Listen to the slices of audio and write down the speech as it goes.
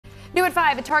New at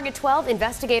 5, a Target 12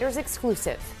 investigators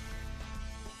exclusive.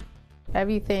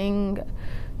 Everything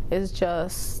is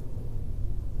just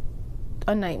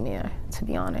a nightmare, to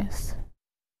be honest.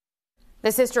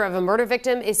 The sister of a murder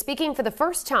victim is speaking for the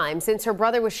first time since her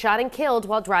brother was shot and killed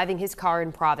while driving his car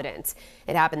in Providence.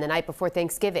 It happened the night before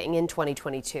Thanksgiving in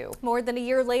 2022. More than a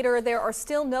year later, there are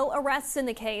still no arrests in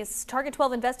the case. Target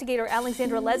 12 investigator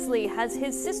Alexandra Leslie has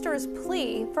his sister's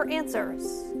plea for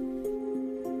answers.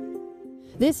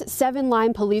 This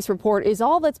 7-line police report is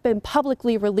all that's been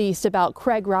publicly released about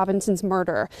Craig Robinson's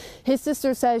murder. His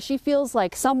sister says she feels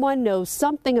like someone knows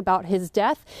something about his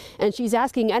death, and she's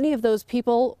asking any of those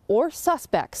people or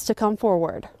suspects to come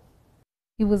forward.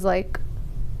 He was like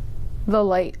the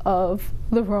light of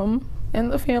the room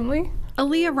and the family.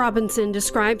 Aaliyah Robinson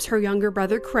describes her younger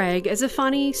brother Craig as a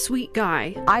funny, sweet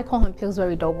guy. I call him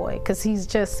Pillsbury Doughboy because he's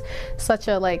just such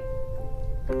a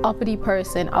uppity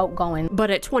person, outgoing. But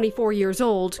at 24 years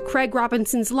old, Craig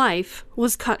Robinson's life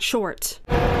was cut short.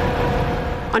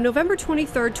 On November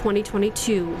 23,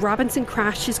 2022, Robinson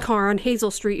crashed his car on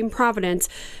Hazel Street in Providence,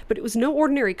 but it was no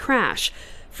ordinary crash.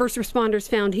 First responders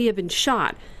found he had been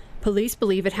shot. Police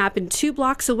believe it happened 2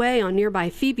 blocks away on nearby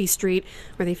Phoebe Street,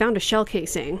 where they found a shell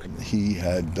casing. He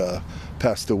had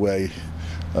passed away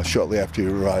shortly after he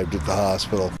arrived at the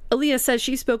hospital. Aaliyah says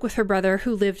she spoke with her brother,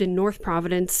 who lived in North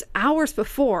Providence, hours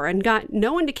before and got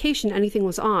no indication anything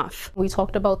was off. We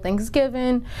talked about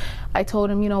Thanksgiving. I told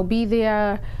him, be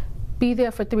there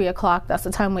for 3 o'clock. That's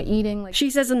the time we're eating. She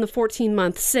says in the 14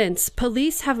 months since,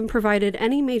 police haven't provided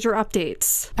any major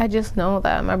updates. I just know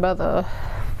that my brother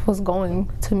was going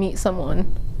to meet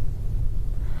someone.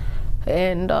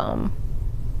 And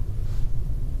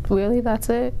really, that's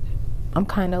it. I'm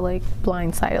kind of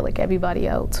blindsided like everybody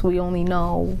else. We only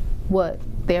know what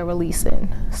they're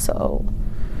releasing, so.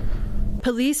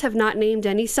 Police have not named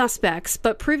any suspects,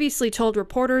 but previously told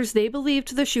reporters they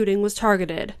believed the shooting was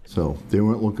targeted. So they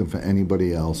weren't looking for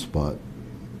anybody else but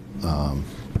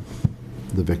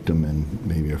the victim and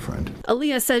maybe a friend.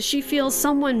 Aaliyah says she feels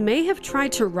someone may have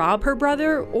tried to rob her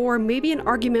brother, or maybe an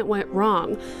argument went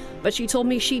wrong. But she told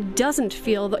me she doesn't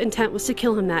feel the intent was to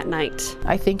kill him that night.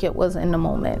 I think it was in the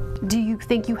moment. Do you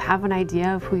think you have an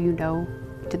idea of who you know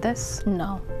did this?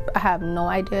 No, I have no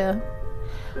idea.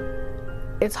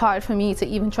 It's hard for me to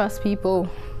even trust people.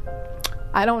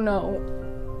 I don't know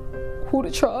who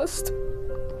to trust.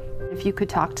 If you could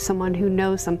talk to someone who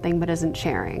knows something but isn't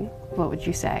sharing, what would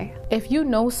you say? If you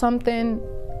know something,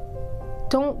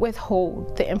 don't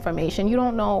withhold the information. You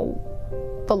don't know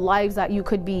the lives that you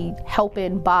could be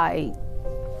helping by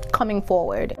coming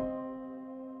forward.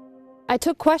 I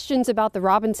took questions about the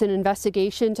Robinson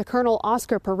investigation to Colonel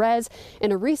Oscar Perez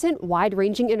in a recent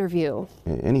wide-ranging interview.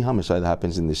 Any homicide that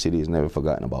happens in the city is never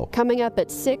forgotten about. Coming up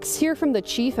at 6, hear from the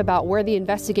chief about where the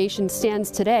investigation stands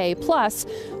today, plus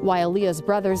why Aaliyah's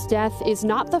brother's death is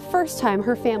not the first time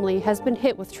her family has been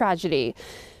hit with tragedy.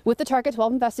 With the Target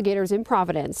 12 investigators in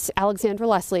Providence, Alexandra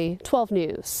Leslie, 12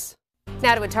 News.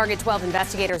 Now to a Target 12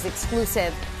 investigators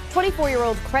exclusive.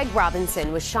 24-year-old Craig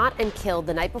Robinson was shot and killed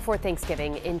the night before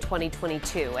Thanksgiving in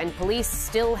 2022, and police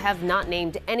still have not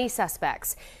named any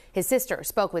suspects. His sister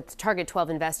spoke with Target 12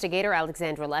 investigator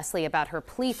Alexandra Leslie about her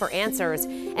plea for answers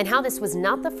and how this was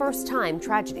not the first time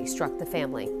tragedy struck the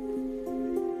family.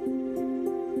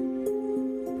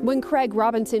 When Craig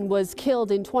Robinson was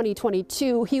killed in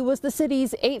 2022, he was the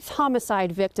city's 8th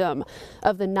homicide victim.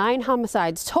 Of the 9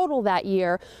 homicides total that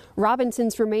year,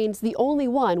 Robinson's remains the only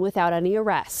one without any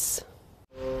arrests.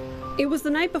 It was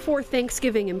the night before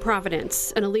Thanksgiving in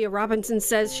Providence, and Aaliyah Robinson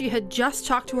says she had just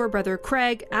talked to her brother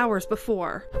Craig hours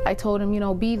before. I told him,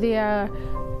 be there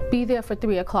for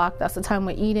 3 o'clock. That's the time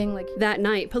we're eating. That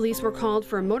night, police were called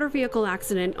for a motor vehicle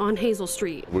accident on Hazel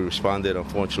Street. We responded.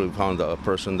 Unfortunately, we found a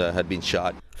person that had been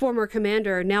shot. Former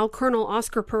commander, now Colonel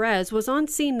Oscar Perez, was on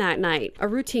scene that night. A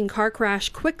routine car crash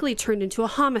quickly turned into a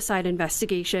homicide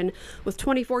investigation, with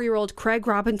 24-year-old Craig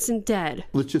Robinson dead.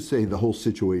 Let's just say the whole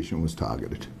situation was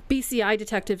targeted. BCI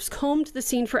detectives combed the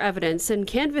scene for evidence and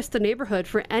canvassed the neighborhood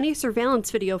for any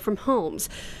surveillance video from homes.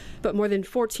 But more than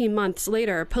 14 months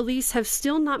later, police have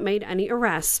still not made any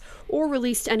arrests or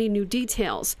released any new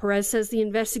details. Perez says the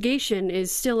investigation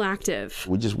is still active.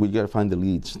 We got to find the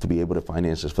leads to be able to find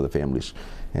answers for the families.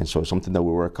 And so it's something that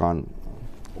we work on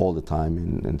all the time.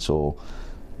 And so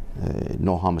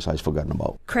no homicides forgotten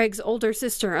about. Craig's older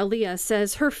sister, Aaliyah,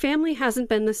 says her family hasn't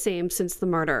been the same since the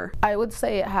murder. I would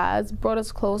say it has brought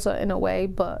us closer in a way,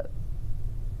 but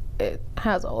it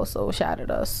has also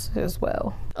shattered us as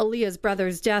well. Aaliyah's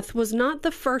brother's death was not the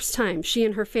first time she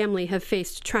and her family have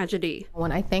faced tragedy.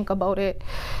 When I think about it,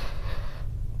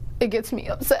 it gets me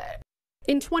upset.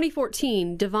 In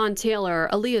 2014, Devon Taylor,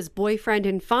 Aaliyah's boyfriend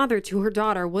and father to her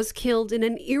daughter, was killed in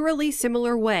an eerily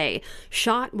similar way,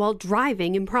 shot while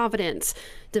driving in Providence.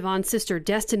 Devon's sister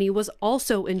Destiny was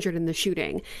also injured in the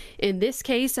shooting. In this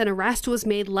case, an arrest was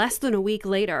made less than a week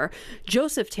later.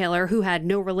 Joseph Taylor, who had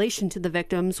no relation to the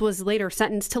victims, was later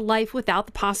sentenced to life without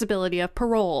the possibility of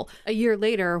parole. A year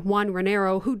later, Juan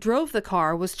Renero, who drove the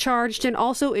car, was charged and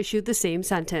also issued the same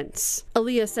sentence.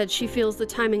 Aaliyah said she feels the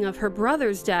timing of her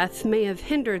brother's death may have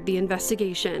hindered the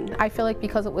investigation. I feel like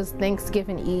because it was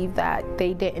Thanksgiving Eve that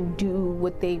they didn't do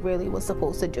what they really was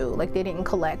supposed to do. Like, they didn't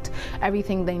collect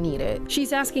everything they needed.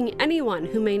 She's asking anyone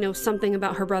who may know something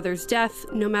about her brother's death,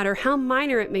 no matter how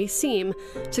minor it may seem,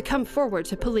 to come forward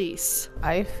to police.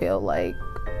 I feel like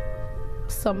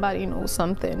somebody knows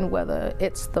something, whether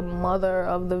it's the mother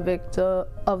of the victim,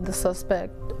 of the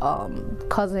suspect,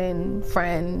 cousin,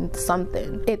 friend,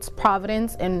 something. It's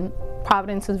Providence, and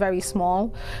Providence is very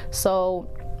small, so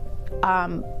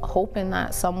I'm hoping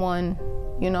that someone,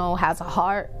 has a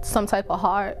heart, some type of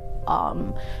heart,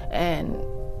 and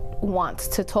wants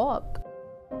to talk.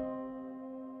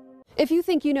 If you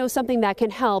think you know something that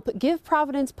can help, give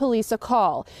Providence Police a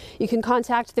call. You can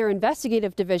contact their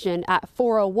investigative division at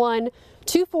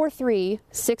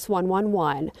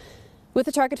 401-243-6111. With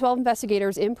the Target 12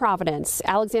 investigators in Providence,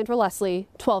 Alexandra Leslie,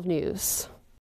 12 News.